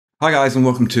Hi guys, and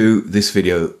welcome to this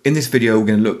video. In this video, we're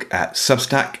going to look at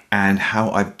Substack and how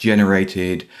I've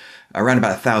generated around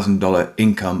about $1,000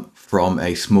 income from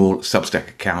a small Substack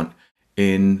account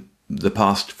in the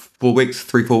past 4 weeks,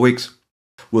 4 weeks.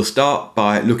 We'll start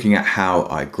by looking at how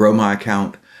I grow my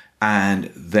account,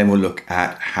 and then we'll look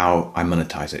at how I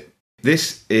monetize it.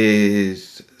 This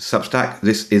is Substack.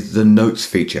 This is the notes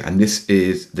feature, and this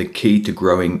is the key to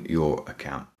growing your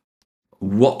account.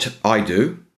 What I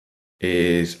do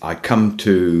is I come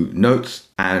to notes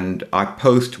and I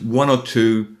post 1 or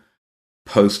 2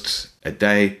 posts a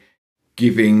day,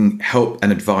 giving help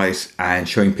and advice and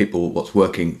showing people what's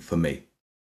working for me.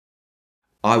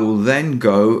 I will then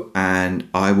go and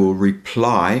I will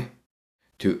reply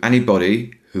to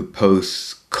anybody who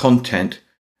posts content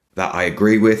that I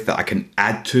agree with, that I can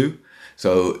add to.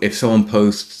 So if someone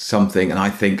posts something and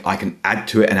I think I can add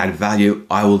to it and add value,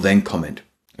 I will then comment.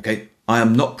 Okay, I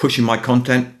am not pushing my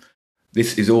content.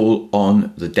 This is all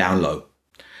on the down low.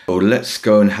 So let's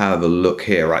go and have a look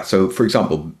here, right? So for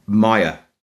example, Maya,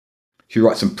 she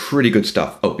writes some pretty good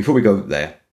stuff. Oh, before we go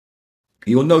there,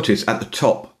 you'll notice at the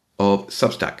top of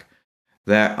Substack,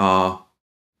 there are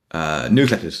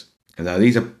newsletters. And now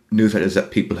these are newsletters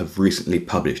that people have recently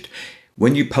published.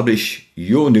 When you publish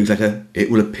your newsletter,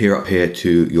 it will appear up here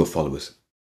to your followers.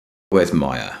 Where's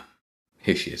Maya?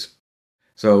 Here she is.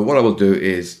 So what I will do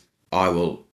is I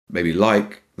will maybe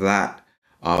like that,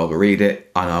 I'll read it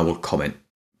and I will comment.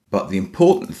 But the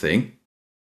important thing,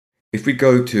 if we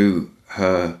go to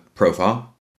her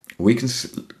profile, we can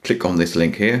click on this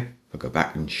link here. I'll go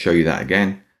back and show you that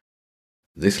again.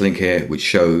 This link here, which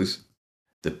shows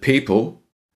the people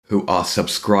who are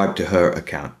subscribed to her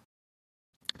account.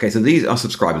 Okay, so these are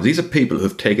subscribers. These are people who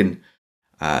have taken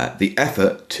the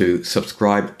effort to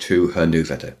subscribe to her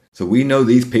newsletter. So we know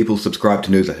these people subscribe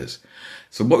to newsletters.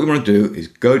 So what we want to do is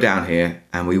go down here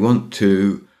and we want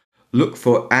to look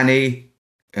for any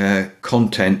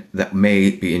content that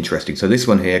may be interesting. So this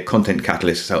one here, Content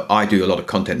Catalyst. So I do a lot of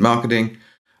content marketing.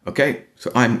 Okay,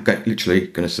 so I'm literally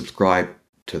going to subscribe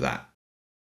to that.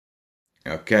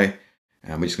 Okay,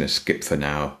 and we're just going to skip for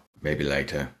now, maybe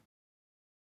later.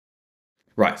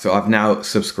 Right, so I've now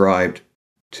subscribed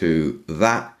to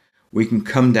that. We can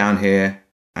come down here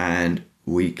and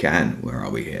we can, where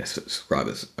are we here?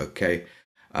 Subscribers, okay.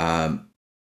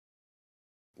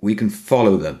 We can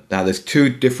follow them. Now there's 2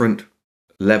 different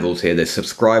levels here. There's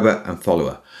subscriber and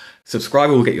follower.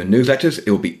 Subscriber will get your newsletters.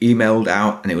 It will be emailed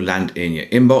out and it will land in your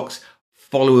inbox.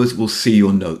 Followers will see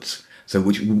your notes. So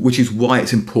which is why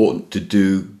it's important to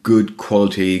do good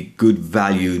quality, good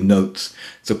value notes.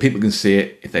 So people can see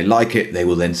it. If they like it, they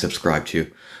will then subscribe to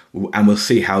you. And we'll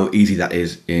see how easy that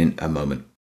is in a moment.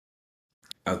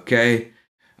 Okay.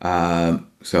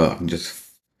 So I can just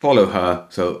follow her.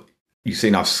 So you've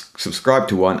seen I've subscribed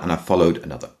to one and I've followed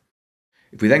another.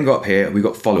 If we then go up here, we've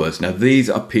got followers. Now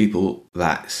these are people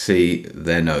that see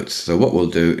their notes. So what we'll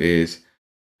do is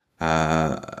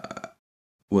we'll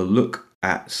look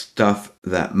at stuff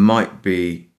that might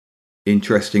be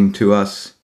interesting to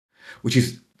us,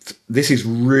 this is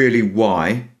really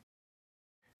why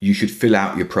you should fill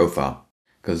out your profile,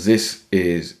 because this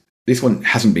one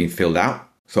hasn't been filled out.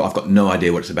 So I've got no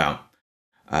idea what it's about.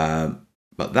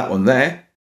 But that one there,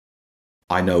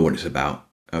 I know what it's about.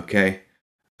 Okay.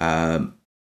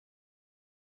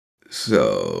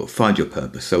 So find your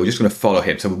purpose. So we're just going to follow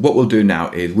him. So what we'll do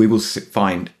now is we will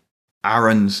find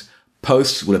Aaron's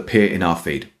posts will appear in our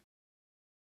feed.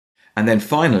 And then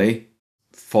finally,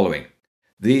 following.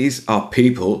 These are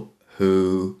people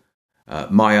who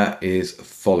Maya is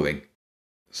following.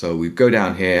 So we go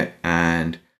down here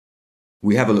and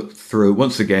we have a look through.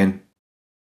 Once again,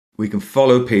 we can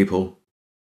follow people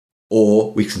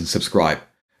or we can subscribe.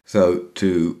 So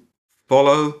to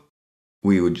follow,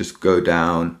 we would just go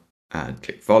down and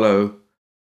click follow.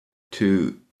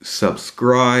 To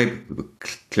subscribe, we would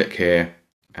click here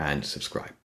and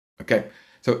subscribe. Okay,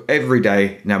 so every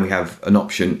day now we have an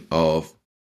option of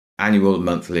annual,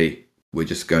 monthly. We're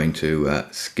just going to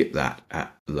skip that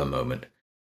at the moment.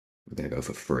 We're going to go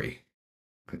for free,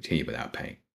 continue without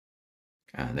paying,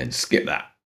 and then skip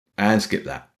that, and skip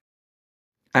that,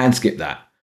 and skip that,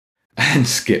 and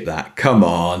skip that. Come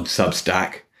on,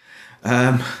 Substack.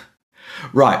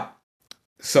 Right,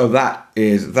 so that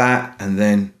is that, and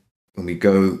then when we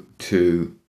go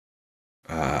to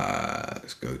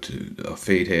let's go to our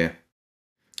feed here.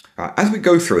 As we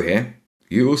go through here,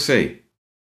 you will see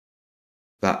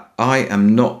that I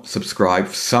am not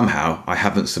subscribed. Somehow I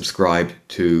haven't subscribed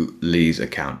to Lee's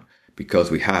account because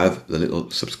we have the little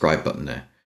subscribe button there.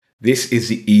 This is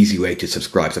the easy way to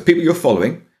subscribe. So people you're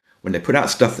following, when they put out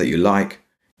stuff that you like,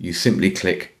 you simply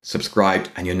click subscribed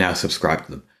and you're now subscribed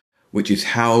to them. which is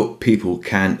how people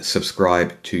can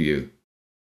subscribe to you.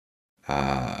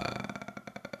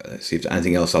 Let's see if there's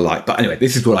anything else I like. But anyway,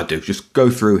 this is what I do. Just go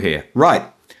through here. Right.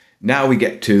 Now we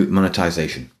get to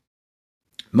monetization.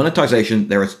 Monetization,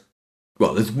 there's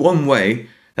one way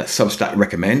that Substack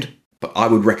recommend, but I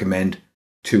would recommend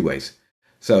two ways.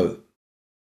 So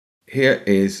here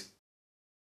is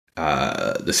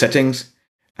the settings.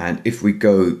 And if we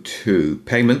go to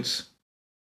payments,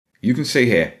 you can see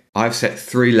here, I've set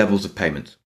 3 levels of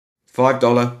payments.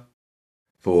 $5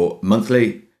 for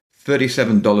monthly,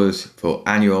 $37 for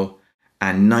annual,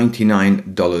 and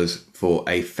 $99 for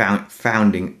a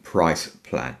founding price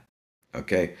plan.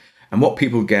 Okay. And what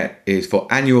people get is for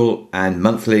annual and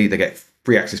monthly, they get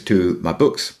free access to my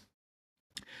books.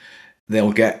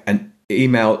 They'll get an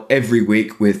email every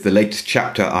week with the latest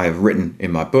chapter I have written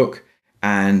in my book,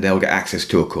 and they'll get access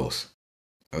to a course.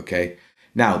 Okay.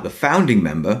 Now, the founding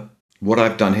member, what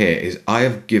I've done here is I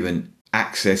have given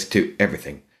access to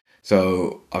everything.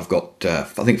 So I've got, I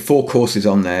think 4 courses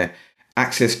on there,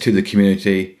 access to the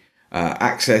community,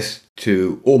 access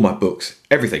to all my books,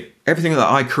 everything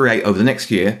that I create over the next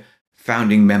year,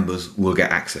 founding members will get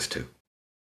access to.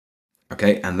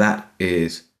 Okay. And that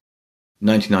is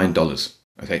 $99.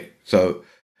 Okay. So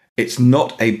it's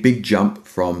not a big jump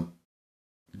from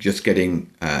just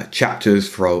getting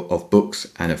chapters of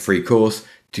books and a free course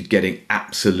to getting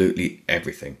absolutely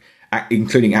everything,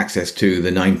 including access to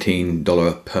the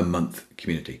 $19 per month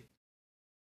community.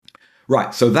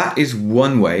 Right, so that is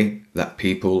one way that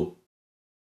people,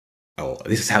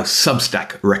 this is how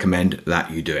Substack recommend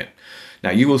that you do it.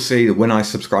 Now you will see that when I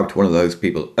subscribed to one of those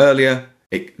people earlier,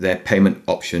 their payment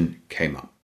option came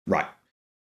up. Right.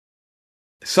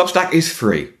 Substack is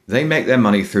free. They make their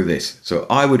money through this. So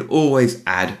I would always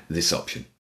add this option.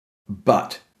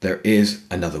 But there is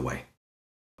another way.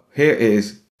 Here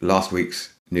is last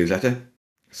week's newsletter.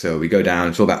 So we go down,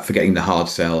 it's all about forgetting the hard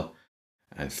sell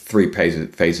and 3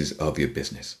 phases of your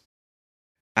business.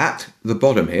 At the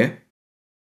bottom here,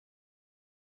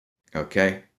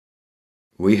 okay,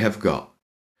 we have got,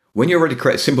 when you're ready to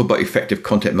create a simple but effective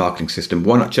content marketing system,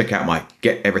 why not check out my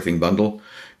Get Everything bundle?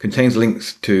 Contains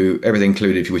links to everything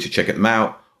included if you wish to check them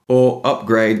out, or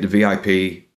upgrade the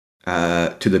VIP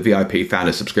to the VIP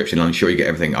founder subscription. I'm sure you get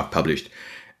everything I've published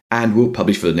and will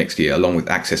publish for the next year, along with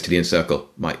access to the Encircle,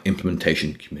 my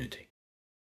implementation community.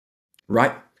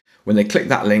 Right? When they click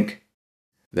that link,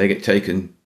 they get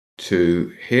taken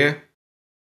to here.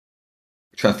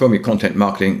 Transform your content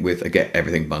marketing with a Get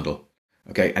Everything bundle.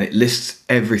 Okay, and it lists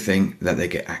everything that they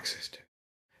get access to.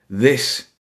 This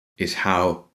is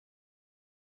how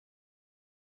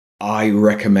I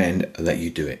recommend that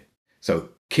you do it. So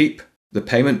keep the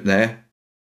payment there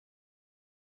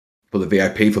for the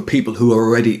VIP for people who are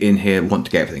already in here want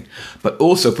to get everything. But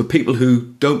also for people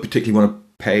who don't particularly want to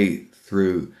pay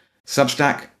through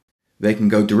Substack, they can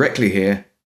go directly here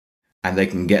and they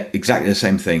can get exactly the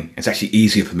same thing. It's actually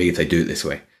easier for me if they do it this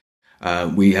way.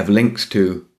 We have links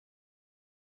to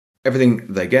everything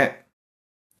they get.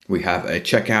 We have a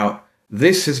checkout.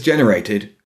 This has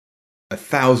generated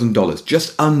 $1,000,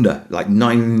 just under like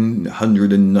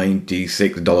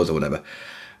 $996 or whatever,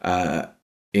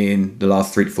 in the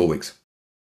last 3 to 4 weeks.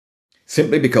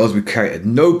 Simply because we created a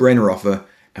no-brainer offer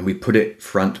and we put it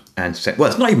front and center. Well,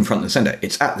 it's not even front and center.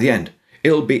 It's at the end.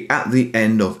 It'll be at the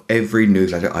end of every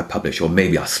newsletter I publish, or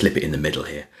maybe I'll slip it in the middle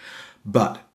here,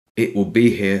 but it will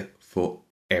be here for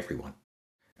everyone.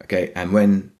 Okay. And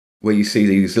where you see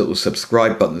these little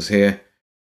subscribe buttons here,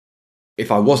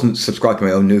 if I wasn't subscribed to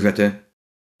my own newsletter,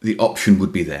 the option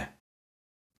would be there.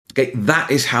 Okay, that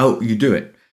is how you do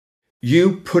it.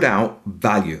 You put out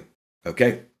value.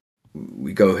 Okay,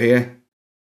 we go here.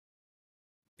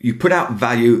 You put out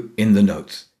value in the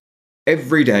notes.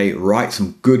 Every day, write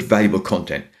some good, valuable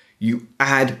content. You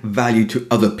add value to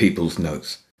other people's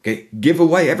notes. Okay, give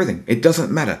away everything. It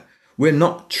doesn't matter. We're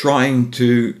not trying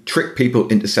to trick people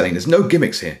into selling. There's no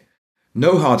gimmicks here.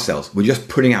 No hard sells. We're just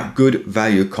putting out good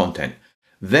value content.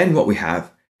 Then what we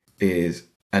have is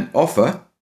an offer.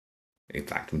 In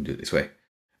fact, we'll do it this way.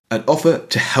 An offer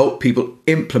to help people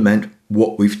implement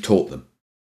what we've taught them.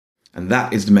 And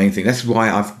that is the main thing. That's why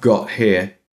I've got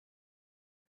here,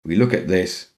 we look at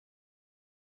this,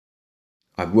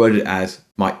 I've worded it as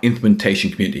my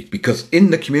implementation community, because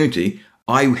in the community,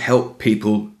 I help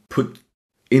people put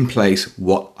in place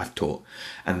what I've taught.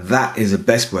 And that is the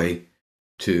best way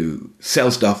to sell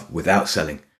stuff without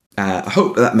selling. I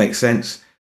hope that makes sense.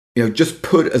 Just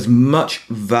put as much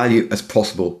value as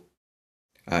possible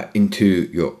into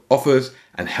your offers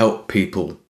and help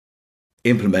people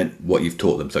implement what you've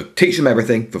taught them. So teach them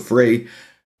everything for free,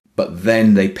 but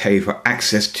then they pay for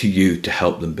access to you to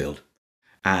help them build.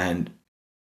 And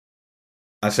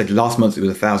I said last month it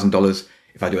was $1,000.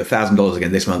 If I do $1,000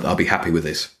 again this month, I'll be happy with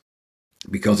this,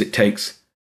 because it takes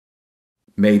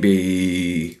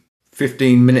maybe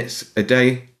 15 minutes a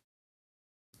day,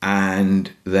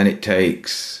 and then it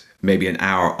takes maybe an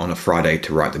hour on a Friday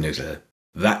to write the newsletter.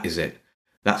 That is it.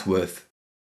 That's worth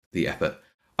the effort.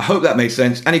 I hope that made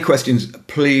sense. Any questions,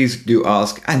 please do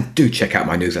ask, and do check out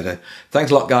my newsletter.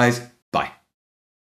 Thanks a lot, guys.